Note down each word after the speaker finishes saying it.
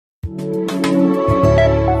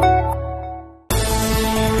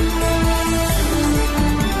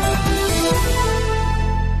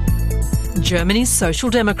Germany's Social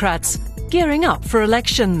Democrats, gearing up for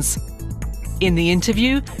elections. In the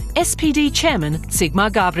interview, SPD Chairman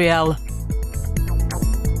Sigmar Gabriel.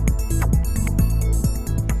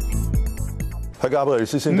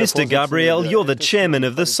 Mr. Gabriel, you're the chairman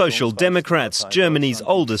of the Social Democrats, Germany's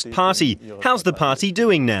oldest party. How's the party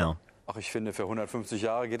doing now?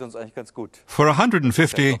 For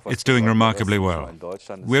 150, it's doing remarkably well.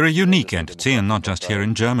 We're a unique entity, and not just here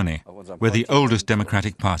in Germany. We're the oldest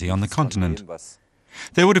democratic party on the continent.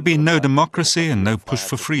 There would have been no democracy and no push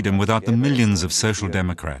for freedom without the millions of Social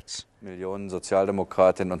Democrats. Millionen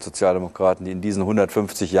Sozialdemokratinnen und Sozialdemokraten, die in diesen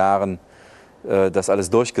 150 Jahren das alles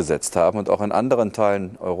durchgesetzt haben. Und auch in anderen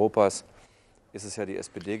Teilen Europas ist es ja die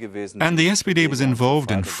SPD gewesen. And the SPD was involved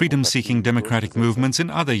in freedom-seeking democratic movements in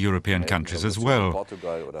other European countries as well.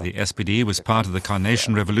 The SPD was part of the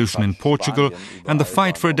Carnation Revolution in Portugal and the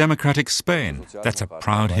fight for a democratic Spain. That's a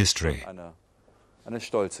proud history. Eine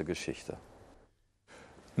stolze Geschichte.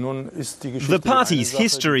 The party's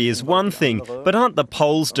history is one thing, but aren't the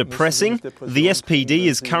polls depressing? The SPD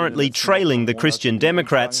is currently trailing the Christian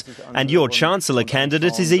Democrats, and your Chancellor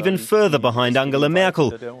candidate is even further behind Angela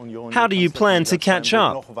Merkel. How do you plan to catch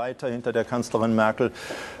up? Well,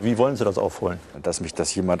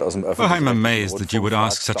 I'm amazed that you would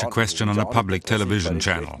ask such a question on a public television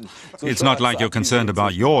channel. It's not like you're concerned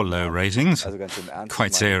about your low ratings.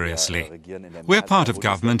 Quite seriously. We're part of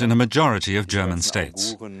government in a majority of German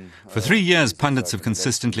states. For 3 years, pundits have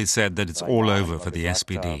consistently said that it's all over for the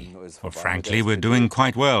SPD. Well, frankly, we're doing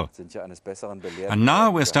quite well. And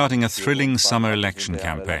now we're starting a thrilling summer election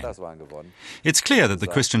campaign. It's clear that the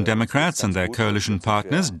Christian Democrats and their coalition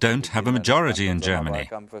partners don't have a majority in Germany,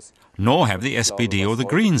 nor have the SPD or the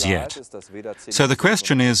Greens yet. So the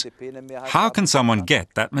question is, how can someone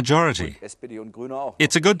get that majority?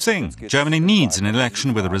 It's a good thing. Germany needs an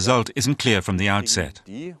election where the result isn't clear from the outset.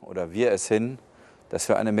 Dass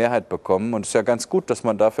wir eine Mehrheit bekommen. Und es ist ja ganz gut, dass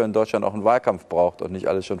man dafür in Deutschland auch einen Wahlkampf braucht und nicht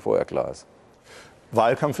alles schon vorher klar ist.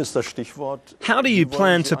 Wahlkampf ist das Stichwort. How do you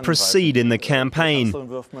plan to proceed in the campaign?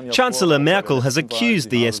 Chancellor Merkel has accused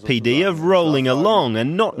the SPD of rolling along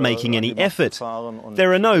and not making any effort.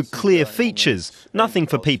 There are no clear features, nothing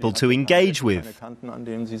for people to engage with.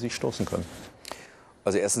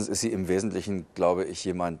 Also erstens ist sie im Wesentlichen, glaube ich,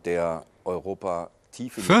 jemand, der Europa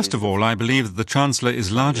First of all, I believe that the Chancellor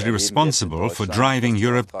is largely responsible for driving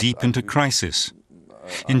Europe deep into crisis.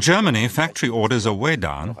 In Germany, factory orders are way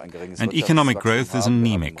down and economic growth is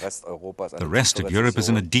anemic. The rest of Europe is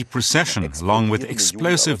in a deep recession, along with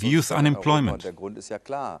explosive youth unemployment.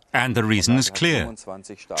 And the reason is clear.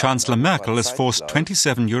 Chancellor Merkel has forced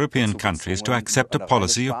 27 European countries to accept a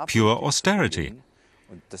policy of pure austerity.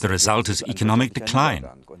 The result is economic decline.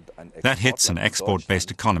 That hits an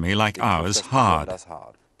export-based economy like ours hard.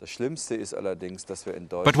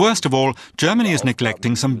 But worst of all, Germany is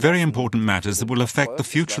neglecting some very important matters that will affect the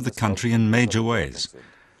future of the country in major ways.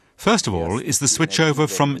 First of all is the switchover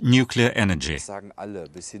from nuclear energy.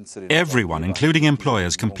 Everyone, including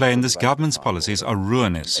employers, complain this government's policies are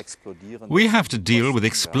ruinous. We have to deal with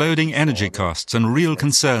exploding energy costs and real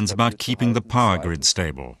concerns about keeping the power grid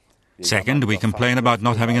stable. Second, we complain about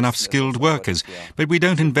not having enough skilled workers, but we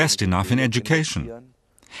don't invest enough in education.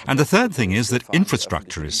 And the third thing is that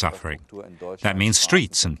infrastructure is suffering. That means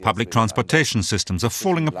streets and public transportation systems are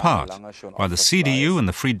falling apart, while the CDU and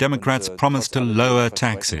the Free Democrats promise to lower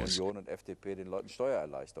taxes.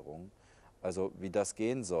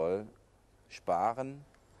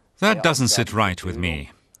 That doesn't sit right with me.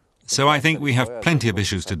 So I think we have plenty of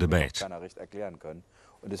issues to debate.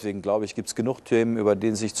 Und deswegen glaube ich, gibt es genug Themen, über die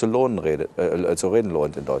es sich zu reden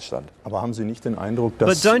lohnt in Deutschland.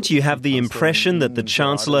 But don't you have the impression that the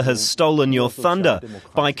Chancellor has stolen your thunder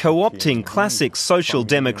by co-opting classic social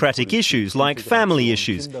democratic issues like family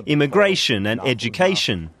issues, immigration and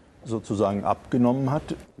education?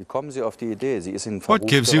 What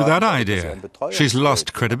gives you that idea? She's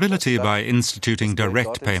lost credibility by instituting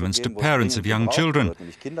direct payments to parents of young children,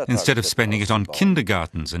 instead of spending it on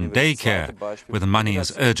kindergartens and daycare, where the money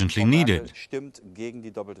is urgently needed.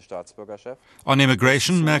 On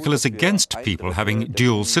immigration, Merkel is against people having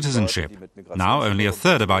dual citizenship. Now, only a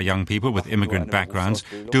third of our young people with immigrant backgrounds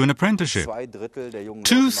do an apprenticeship.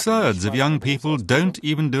 2/3 of young people don't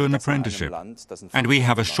even do an apprenticeship. And we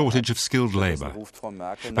have a shortage of skilled labor.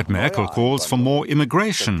 But Merkel calls for more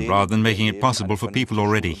immigration rather than making it possible for people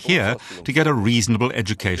already here to get a reasonable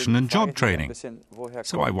education and job training.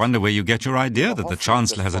 So I wonder where you get your idea that the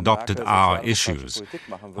Chancellor has adopted our issues.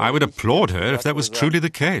 I would applaud her if that was truly the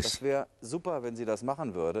case.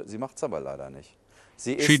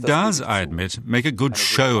 She does, I admit, make a good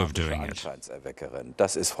show of doing it.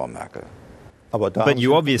 Das ist Frau Merkel. But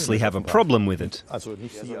you obviously have a problem with it.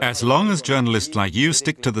 As long as journalists like you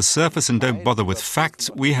stick to the surface and don't bother with facts,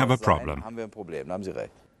 we have a problem.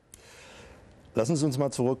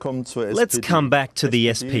 Let's come back to the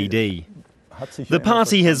SPD. The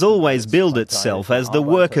party has always billed itself as the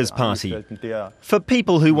Workers' Party, for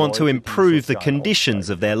people who want to improve the conditions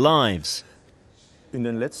of their lives.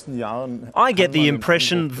 I get the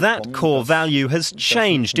impression that core value has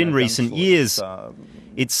changed in recent years.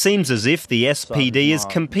 It seems as if the SPD is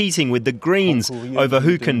competing with the Greens over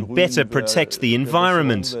who can better protect the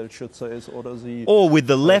environment, or with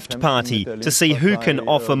the Left Party to see who can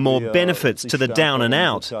offer more benefits to the down and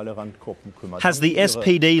out. Has the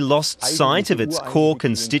SPD lost sight of its core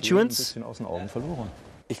constituents?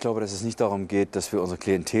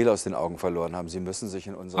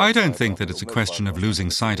 I don't think that it's a question of losing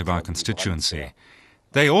sight of our constituency.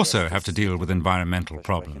 They also have to deal with environmental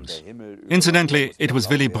problems. Incidentally, it was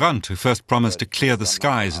Willy Brandt who first promised to clear the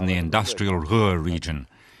skies in the industrial Ruhr region.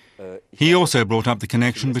 He also brought up the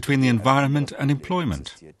connection between the environment and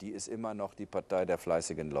employment.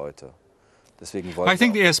 I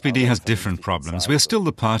think the SPD has different problems. We're still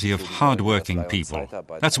the party of hard-working people.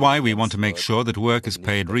 That's why we want to make sure that work is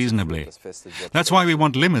paid reasonably. That's why we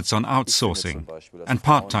want limits on outsourcing and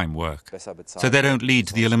part-time work, so they don't lead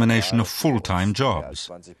to the elimination of full-time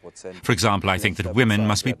jobs. For example, I think that women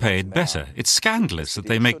must be paid better. It's scandalous that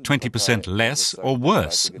they make 20% less or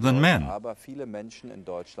worse than men.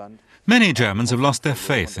 Many Germans have lost their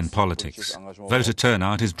faith in politics. Voter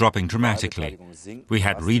turnout is dropping dramatically. We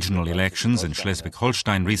had regional elections in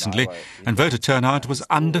Schleswig-Holstein recently, and voter turnout was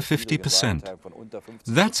under 50%.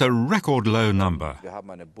 That's a record low number.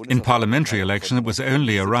 In parliamentary elections, it was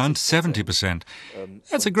only around 70%.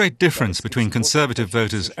 That's a great difference between conservative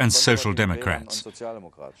voters and social democrats.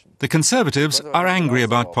 The conservatives are angry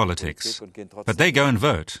about politics, but they go and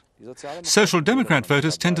vote. Social democrat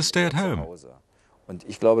voters tend to stay at home. Und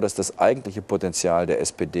ich glaube, dass das eigentliche Potenzial der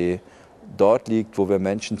SPD dort liegt, wo wir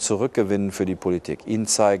Menschen zurückgewinnen für die Politik. Ihnen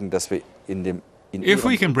zeigen, dass wir If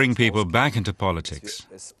we can bring people back into politics,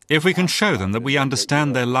 if we can show them that we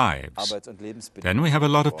understand their lives, then we have a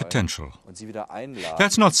lot of potential.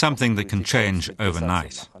 That's not something that can change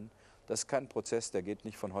overnight. The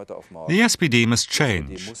SPD must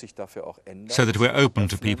change so that we're open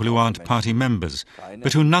to people who aren't party members,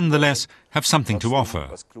 but who nonetheless have something to offer.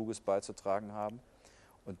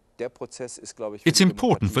 It's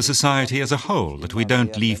important for society as a whole that we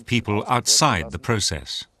don't leave people outside the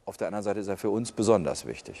process.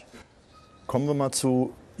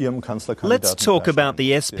 Let's talk about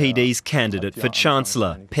the SPD's candidate for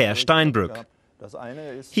Chancellor, Per Steinbrück.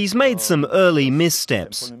 He's made some early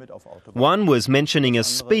missteps. One was mentioning a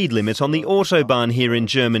speed limit on the Autobahn here in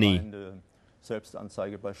Germany.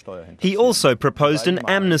 He also proposed an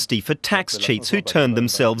amnesty for tax cheats who turned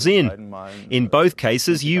themselves in. In both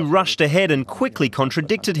cases, you rushed ahead and quickly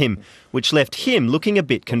contradicted him, which left him looking a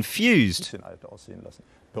bit confused.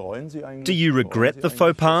 Do you regret the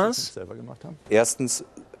faux pas?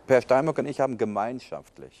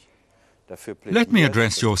 Let me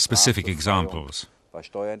address your specific examples.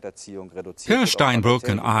 Per Steinbrück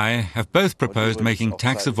and I have both proposed making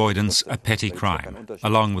tax avoidance a petty crime,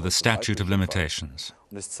 along with a statute of limitations.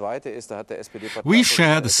 We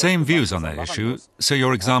share the same views on that issue, so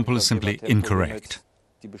your example is simply incorrect.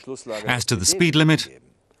 As to the speed limit,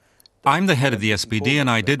 I'm the head of the SPD and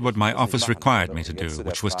I did what my office required me to do,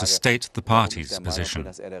 which was to state the party's position.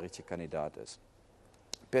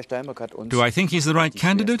 Do I think he's the right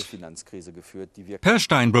candidate? Per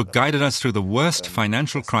Steinbrück guided us through the worst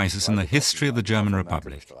financial crisis in the history of the German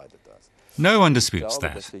Republic. No one disputes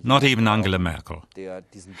that, not even Angela Merkel.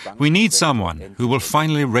 We need someone who will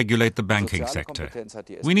finally regulate the banking sector.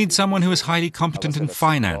 We need someone who is highly competent in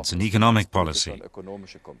finance and economic policy.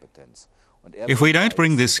 If we don't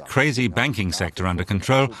bring this crazy banking sector under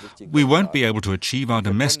control, we won't be able to achieve our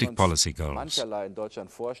domestic policy goals.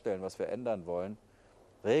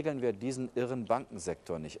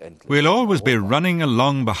 We'll always be running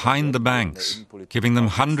along behind the banks, giving them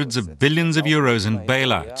hundreds of billions of euros in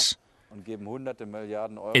bailouts,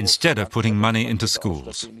 instead of putting money into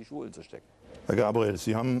schools.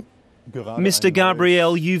 Mr.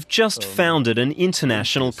 Gabriel, you've just founded an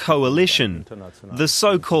international coalition, the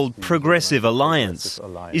so-called Progressive Alliance.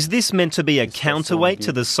 Is this meant to be a counterweight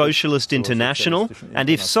to the Socialist International? And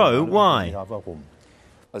if so, why?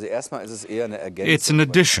 It's an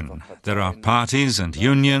addition. There are parties and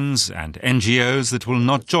unions and NGOs that will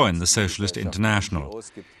not join the Socialist International.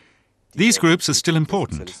 These groups are still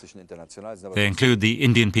important. They include the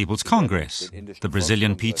Indian People's Congress, the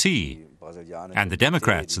Brazilian PT, and the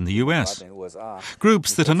Democrats in the US,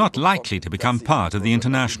 groups that are not likely to become part of the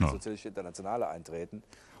International.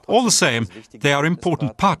 All the same, they are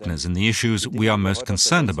important partners in the issues we are most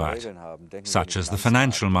concerned about, such as the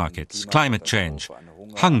financial markets, climate change,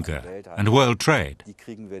 hunger, and world trade.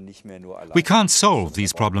 We can't solve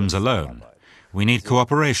these problems alone. We need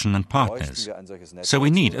cooperation and partners. So we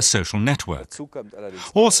need a social network.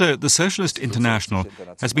 Also, the Socialist International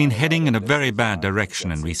has been heading in a very bad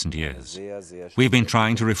direction in recent years. We've been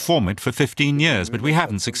trying to reform it for 15 years, but we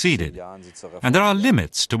haven't succeeded. And there are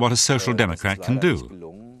limits to what a social democrat can do.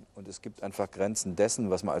 Es gibt einfach Grenzen dessen,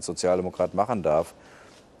 was man als Sozialdemokrat machen darf.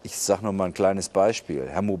 Ich sage nur mal ein kleines Beispiel.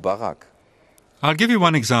 Herr Mubarak. I'll give you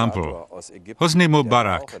one example. Hosni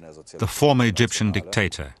Mubarak, the former Egyptian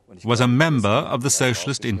dictator, was a member of the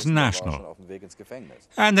Socialist International.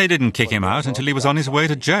 And they didn't kick him out until he was on his way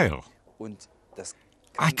to jail.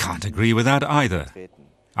 I can't agree with that either.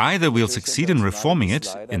 Either we'll succeed in reforming it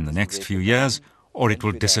in the next few years, or it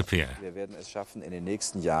will disappear. Wir werden es schaffen, in den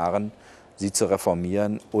nächsten Jahren sie zu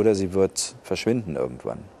reformieren, oder sie wird verschwinden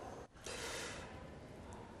irgendwann.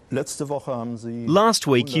 Last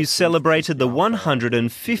week you celebrated the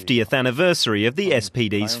 150th anniversary of the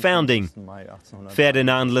SPD's founding.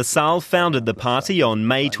 Ferdinand Lassalle founded the party on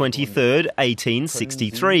May 23,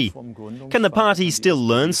 1863. Can the party still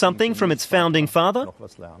learn something from its founding father?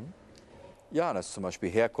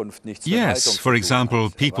 Yes, for example,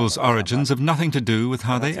 people's origins have nothing to do with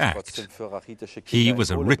how they act. He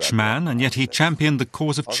was a rich man, and yet he championed the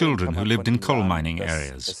cause of children who lived in coal mining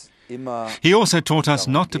areas. He also taught us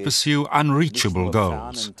not to pursue unreachable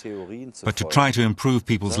goals, but to try to improve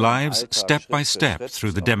people's lives step by step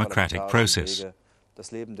through the democratic process.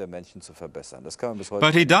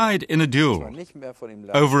 But he died in a duel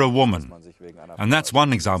over a woman, and that's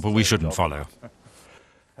one example we shouldn't follow.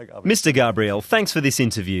 Mr. Gabriel, thanks for this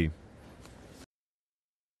interview.